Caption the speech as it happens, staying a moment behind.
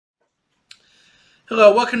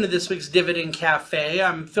Hello, welcome to this week's Dividend Cafe.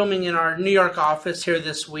 I'm filming in our New York office here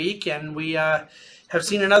this week, and we have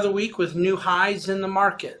seen another week with new highs in the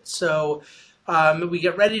market. So we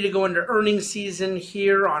get ready to go into earnings season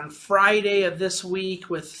here on Friday of this week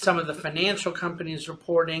with some of the financial companies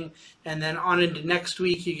reporting, and then on into next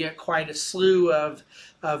week you get quite a slew of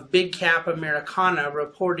big cap Americana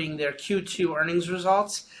reporting their Q2 earnings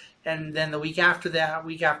results, and then the week after that,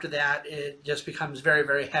 it just becomes very,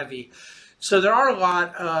 very heavy. So there are a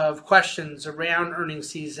lot of questions around earnings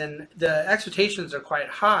season. The expectations are quite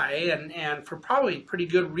high, and for probably pretty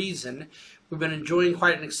good reason. We've been enjoying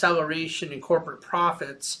quite an acceleration in corporate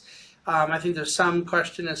profits. I think there's some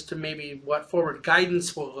question as to maybe what forward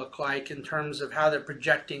guidance will look like in terms of how they're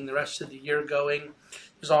projecting the rest of the year going.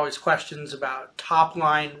 There's always questions about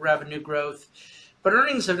top-line revenue growth. But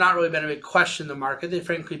earnings have not really been a big question in the market. They've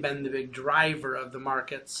frankly been the big driver of the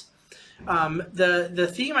markets.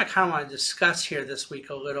 The theme I kind of want to discuss here this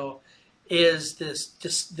week a little is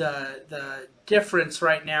the difference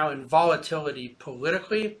right now in volatility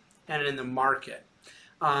politically and in the market.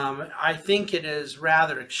 I think it is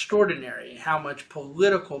rather extraordinary how much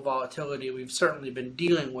political volatility we've certainly been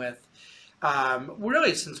dealing with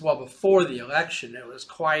really since well before the election. It was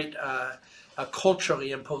quite a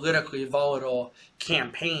culturally and politically volatile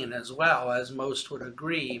campaign as well, as most would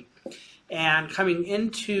agree. And coming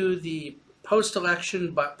into the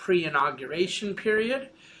post-election but pre-inauguration period,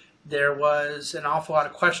 there was an awful lot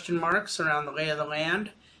of question marks around the lay of the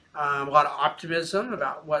land, a lot of optimism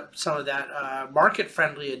about what some of that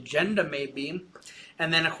market-friendly agenda may be.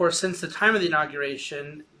 And then, of course, since the time of the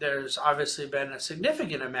inauguration, there's obviously been a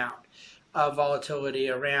significant amount of volatility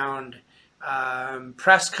around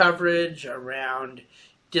press coverage, around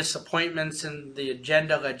disappointments in the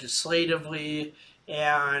agenda legislatively,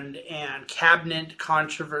 and cabinet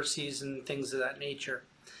controversies and things of that nature.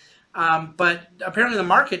 But apparently the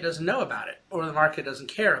market doesn't know about it, or the market doesn't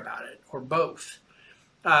care about it, or both.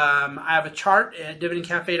 I have a chart at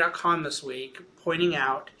dividendcafe.com this week pointing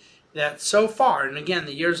out that so far, and again,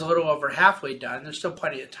 the year's a little over halfway done, there's still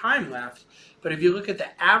plenty of time left, but if you look at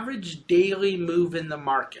the average daily move in the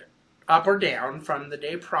market, up or down from the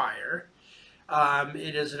day prior,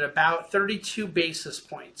 it is at about 32 basis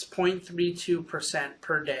points, 0.32%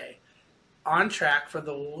 per day, on track for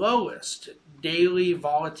the lowest daily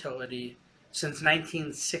volatility since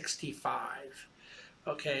 1965.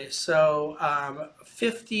 Okay, so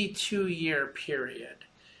 52-year period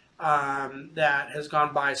that has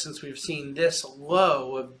gone by since we've seen this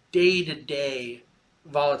low of day-to-day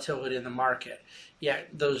volatility in the market.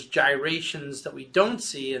 Yet those gyrations that we don't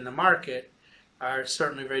see in the market are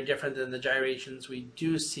certainly very different than the gyrations we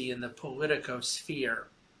do see in the politicosphere.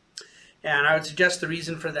 And I would suggest the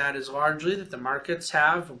reason for that is largely that the markets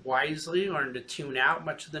have wisely learned to tune out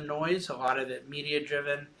much of the noise, a lot of it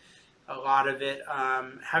media-driven, a lot of it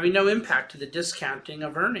having no impact to the discounting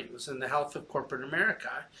of earnings and the health of corporate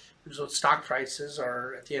America, which is what stock prices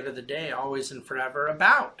are, at the end of the day, always and forever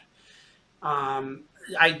about.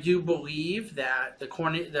 I do believe that the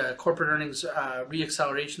corporate earnings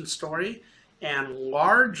reacceleration story and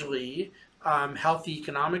largely healthy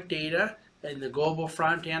economic data in the global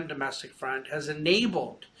front and domestic front has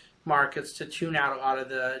enabled markets to tune out a lot of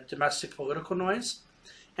the domestic political noise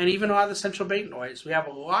and even a lot of the central bank noise. We have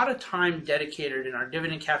a lot of time dedicated in our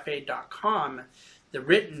dividendcafe.com, the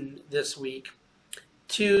written this week,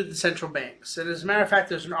 to the central banks. And as a matter of fact,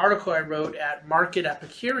 there's an article I wrote at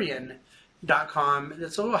marketepicurean.com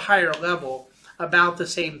that's a little higher level about the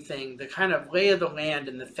same thing, the kind of lay of the land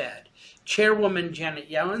in the Fed. Chairwoman Janet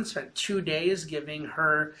Yellen spent 2 days giving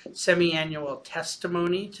her semi-annual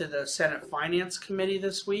testimony to the Senate Finance Committee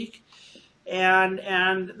this week,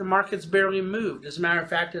 and the market's barely moved. As a matter of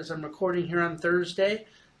fact, as I'm recording here on Thursday,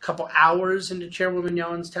 a couple hours into Chairwoman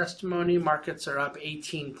Yellen's testimony, markets are up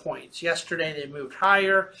 18 points. Yesterday they moved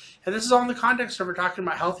higher, and this is all in the context of we're talking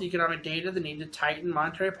about healthy economic data, the need to tighten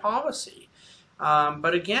monetary policy.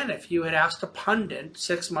 But again, if you had asked a pundit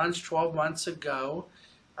 6 months, 12 months ago,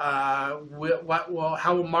 how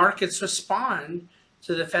will markets respond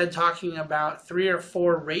to the Fed talking about 3 or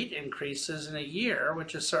 4 rate increases in a year,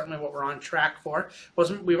 which is certainly what we're on track for.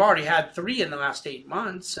 We've already had 3 in the last 8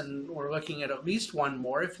 months, and we're looking at least 1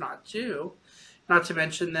 more, if not 2, not to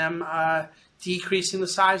mention them decreasing the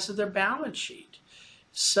size of their balance sheet.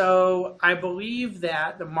 So I believe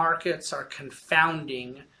that the markets are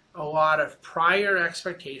confounding a lot of prior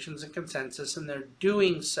expectations and consensus, and they're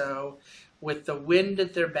doing so with the wind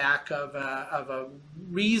at their back of a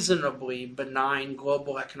reasonably benign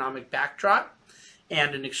global economic backdrop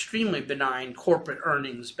and an extremely benign corporate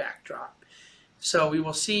earnings backdrop. So we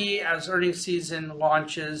will see as earnings season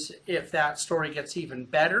launches if that story gets even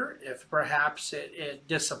better, if perhaps it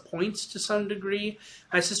disappoints to some degree.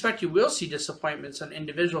 I suspect you will see disappointments on an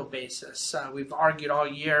individual basis. We've argued all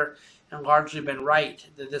year and largely been right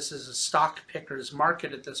that this is a stock picker's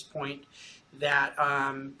market at this point, that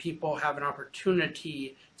people have an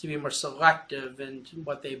opportunity to be more selective in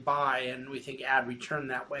what they buy, and we think add return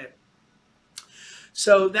that way.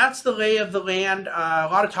 So that's the lay of the land. A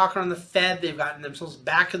lot of talk on the Fed. They've gotten themselves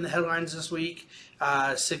back in the headlines this week.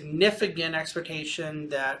 Significant expectation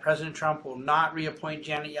that President Trump will not reappoint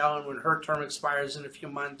Janet Yellen when her term expires in a few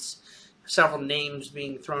months. Several names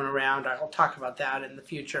being thrown around. I'll talk about that in the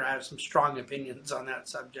future. I have some strong opinions on that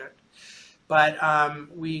subject. But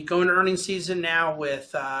we go into earnings season now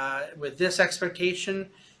with this expectation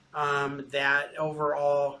that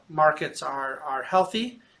overall markets are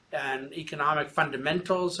healthy, and economic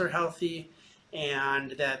fundamentals are healthy,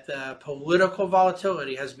 and that the political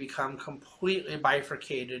volatility has become completely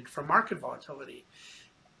bifurcated from market volatility.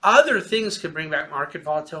 Other things could bring back market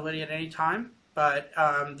volatility at any time, but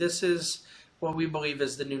this is what we believe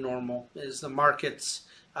is the new normal, is the markets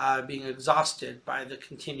being exhausted by the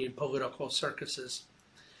continued political circuses.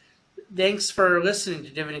 Thanks for listening to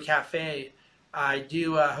Dividend Cafe. I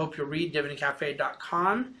do hope you'll read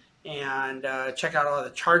dividendcafe.com and check out all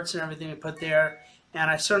the charts and everything we put there.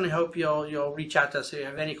 And I certainly hope you'll reach out to us if you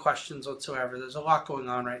have any questions whatsoever. There's a lot going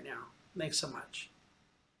on right now. Thanks so much.